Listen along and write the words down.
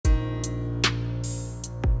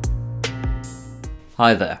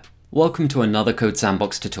Hi there, welcome to another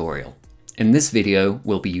CodeSandbox tutorial. In this video,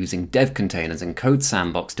 we'll be using dev containers in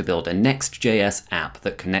CodeSandbox to build a Next.js app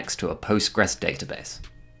that connects to a Postgres database.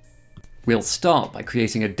 We'll start by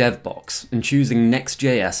creating a dev box and choosing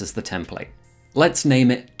Next.js as the template. Let's name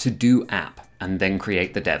it To-Do App and then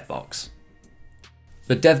create the dev box.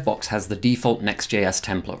 The dev box has the default Next.js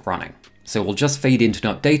template running, so we'll just fade into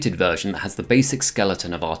an updated version that has the basic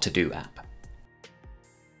skeleton of our to-do app.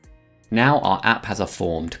 Now our app has a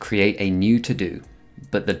form to create a new to-do,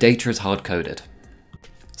 but the data is hard-coded.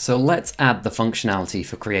 So let's add the functionality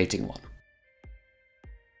for creating one.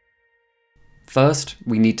 First,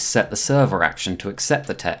 we need to set the server action to accept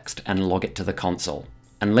the text and log it to the console,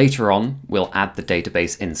 and later on, we'll add the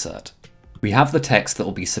database insert. We have the text that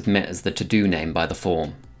will be submit as the to-do name by the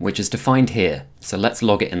form, which is defined here, so let's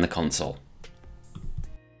log it in the console.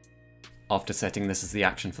 After setting this as the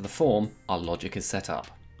action for the form, our logic is set up.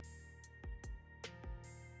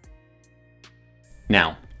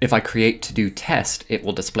 Now, if I create to-do test, it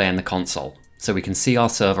will display in the console, so we can see our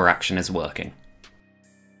server action is working.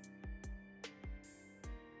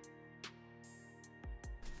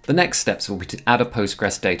 The next steps will be to add a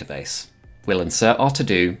Postgres database. We'll insert our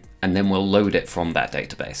to-do, and then we'll load it from that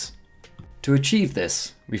database. To achieve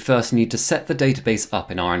this, we first need to set the database up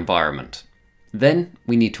in our environment. Then,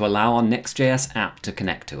 we need to allow our Next.js app to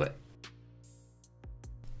connect to it.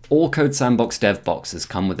 All CodeSandbox dev boxes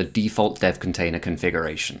come with a default dev container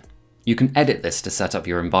configuration. You can edit this to set up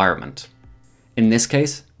your environment. In this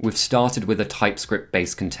case, we've started with a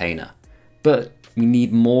TypeScript-based container, but we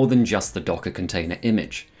need more than just the Docker container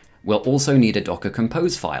image. We'll also need a Docker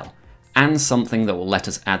Compose file, and something that will let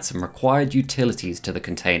us add some required utilities to the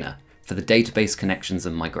container for the database connections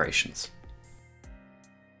and migrations.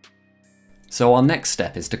 So our next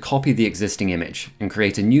step is to copy the existing image and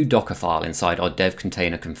create a new Docker file inside our dev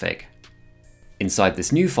container config. Inside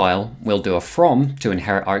this new file, we'll do a from to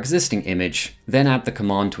inherit our existing image, then add the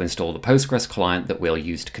command to install the Postgres client that we'll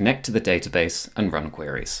use to connect to the database and run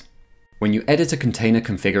queries. When you edit a container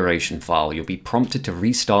configuration file, you'll be prompted to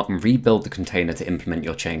restart and rebuild the container to implement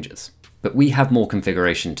your changes. But we have more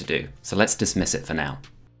configuration to do, so let's dismiss it for now.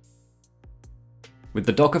 With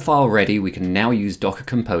the Docker file ready, we can now use Docker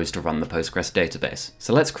Compose to run the Postgres database.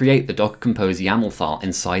 So let's create the Docker Compose YAML file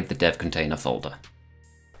inside the dev container folder.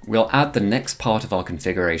 We'll add the next part of our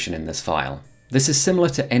configuration in this file. This is similar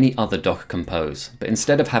to any other Docker Compose, but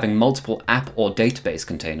instead of having multiple app or database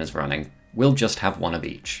containers running, we'll just have one of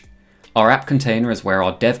each. Our app container is where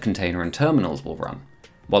our dev container and terminals will run,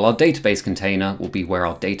 while our database container will be where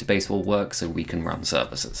our database will work so we can run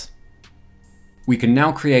services. We can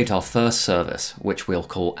now create our first service, which we'll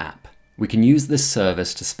call app. We can use this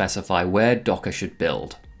service to specify where Docker should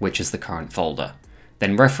build, which is the current folder,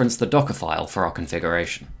 then reference the Docker file for our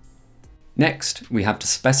configuration. Next, we have to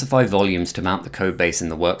specify volumes to mount the codebase in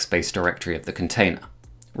the workspace directory of the container,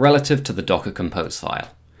 relative to the Docker Compose file.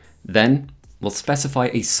 Then, we'll specify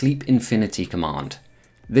a sleep infinity command.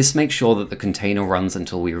 This makes sure that the container runs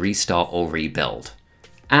until we restart or rebuild,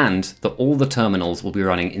 and that all the terminals will be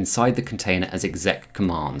running inside the container as exec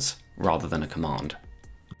commands, rather than a command.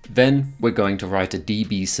 Then we're going to write a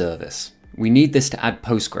DB service. We need this to add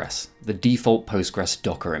Postgres, the default Postgres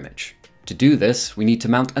Docker image. To do this, we need to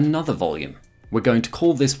mount another volume. We're going to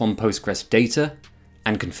call this one Postgres data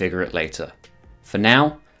and configure it later. For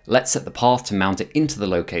now, let's set the path to mount it into the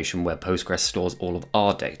location where Postgres stores all of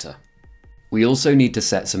our data. We also need to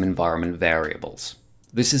set some environment variables.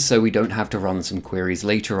 This is so we don't have to run some queries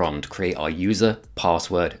later on to create our user,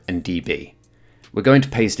 password, and DB. We're going to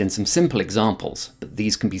paste in some simple examples, but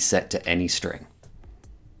these can be set to any string.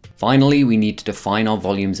 Finally, we need to define our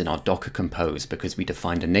volumes in our Docker Compose because we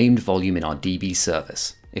defined a named volume in our DB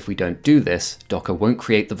service. If we don't do this, Docker won't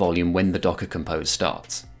create the volume when the Docker Compose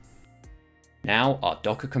starts. Now our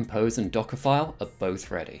Docker Compose and Docker file are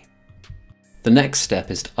both ready. The next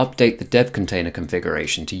step is to update the dev container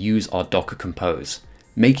configuration to use our Docker Compose,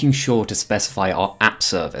 making sure to specify our app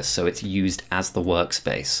service so it's used as the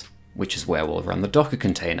workspace, which is where we'll run the Docker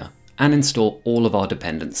container and install all of our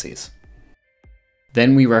dependencies.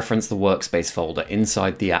 Then we reference the workspace folder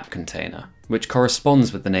inside the app container, which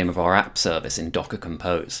corresponds with the name of our app service in Docker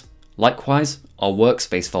Compose. Likewise, our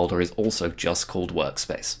workspace folder is also just called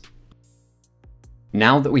workspace.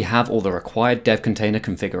 Now that we have all the required dev container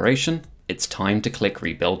configuration, it's time to click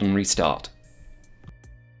Rebuild and Restart.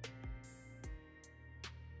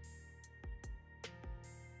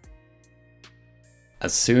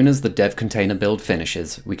 As soon as the dev container build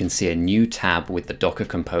finishes, we can see a new tab with the Docker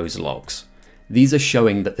Compose logs. These are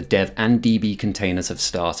showing that the dev and DB containers have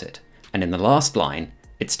started, and in the last line,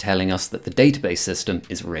 it's telling us that the database system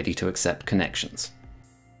is ready to accept connections.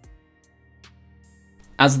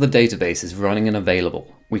 As the database is running and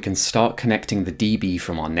available, we can start connecting the DB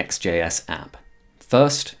from our Next.js app.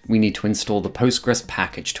 First, we need to install the Postgres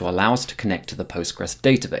package to allow us to connect to the Postgres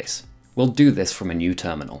database. We'll do this from a new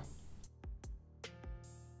terminal.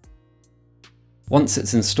 Once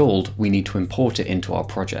it's installed, we need to import it into our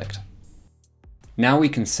project. Now we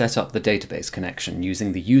can set up the database connection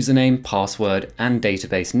using the username, password, and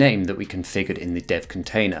database name that we configured in the dev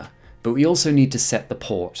container, but we also need to set the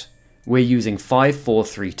port. We're using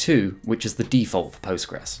 5432, which is the default for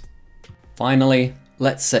Postgres. Finally,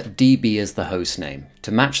 let's set DB as the host name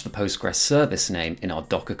to match the Postgres service name in our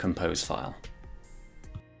Docker Compose file.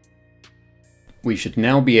 We should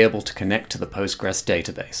now be able to connect to the Postgres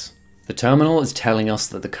database. The terminal is telling us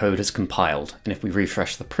that the code has compiled, and if we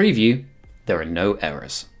refresh the preview, there are no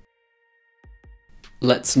errors.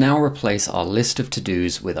 Let's now replace our list of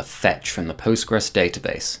to-dos with a fetch from the Postgres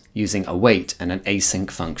database using await and an async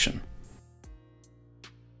function.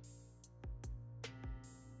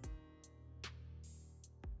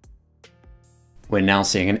 We're now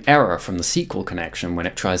seeing an error from the SQL connection when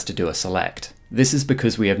it tries to do a select. This is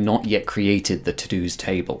because we have not yet created the to-dos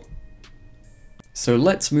table. So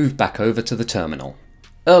let's move back over to the terminal.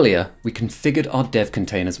 Earlier, we configured our dev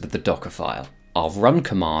containers with the Docker file. Our run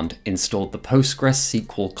command installed the Postgres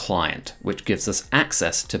SQL client, which gives us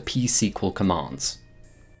access to pSQL commands.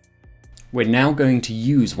 We're now going to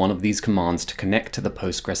use one of these commands to connect to the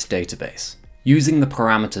Postgres database, using the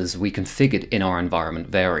parameters we configured in our environment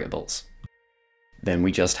variables. Then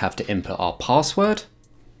we just have to input our password,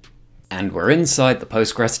 and we're inside the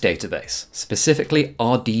Postgres database, specifically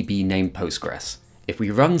our DB named Postgres. If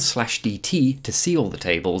we run /dt to see all the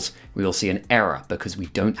tables, we will see an error because we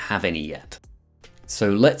don't have any yet.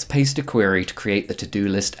 So let's paste a query to create the to-do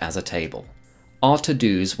list as a table. Our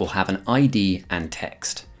to-dos will have an ID and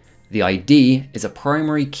text. The ID is a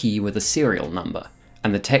primary key with a serial number,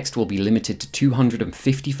 and the text will be limited to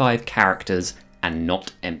 255 characters and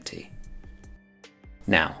not empty.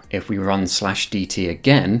 Now, if we run /dt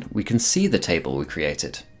again, we can see the table we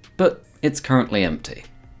created, but it's currently empty.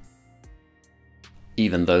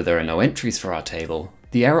 Even though there are no entries for our table,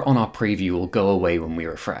 the error on our preview will go away when we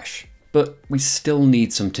refresh, but we still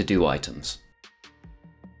need some to-do items.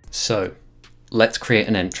 So, let's create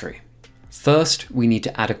an entry. First, we need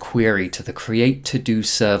to add a query to the create to-do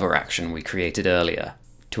server action we created earlier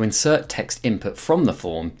to insert text input from the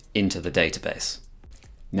form into the database.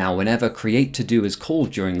 Now, whenever create to-do is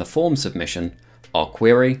called during the form submission, our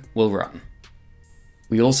query will run.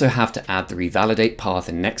 We also have to add the revalidate path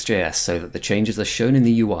in Next.js so that the changes are shown in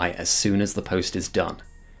the UI as soon as the post is done.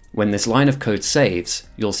 When this line of code saves,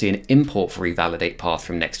 you'll see an import for revalidate path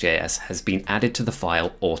from Next.js has been added to the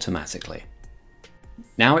file automatically.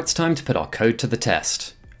 Now it's time to put our code to the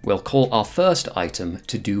test. We'll call our first item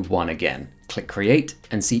to-do1 again, click create,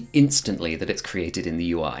 and see instantly that it's created in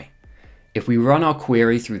the UI. If we run our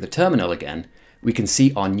query through the terminal again, we can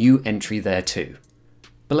see our new entry there too.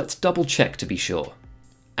 But let's double check to be sure.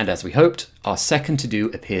 And as we hoped, our second to-do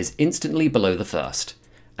appears instantly below the first,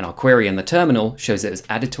 and our query in the terminal shows it was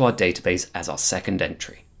added to our database as our second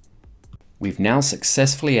entry. We've now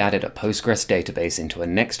successfully added a Postgres database into a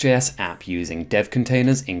Next.js app using dev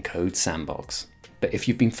containers in CodeSandbox. But if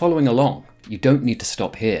you've been following along, you don't need to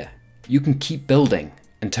stop here. You can keep building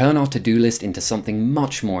and turn our to-do list into something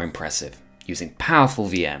much more impressive, using powerful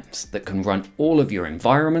VMs that can run all of your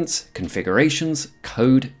environments, configurations,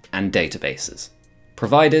 code, and databases.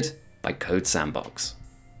 Provided by CodeSandbox.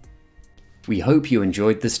 We hope you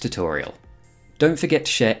enjoyed this tutorial. Don't forget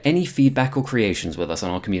to share any feedback or creations with us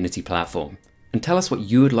on our community platform, and tell us what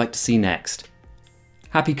you would like to see next.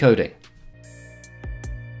 Happy coding!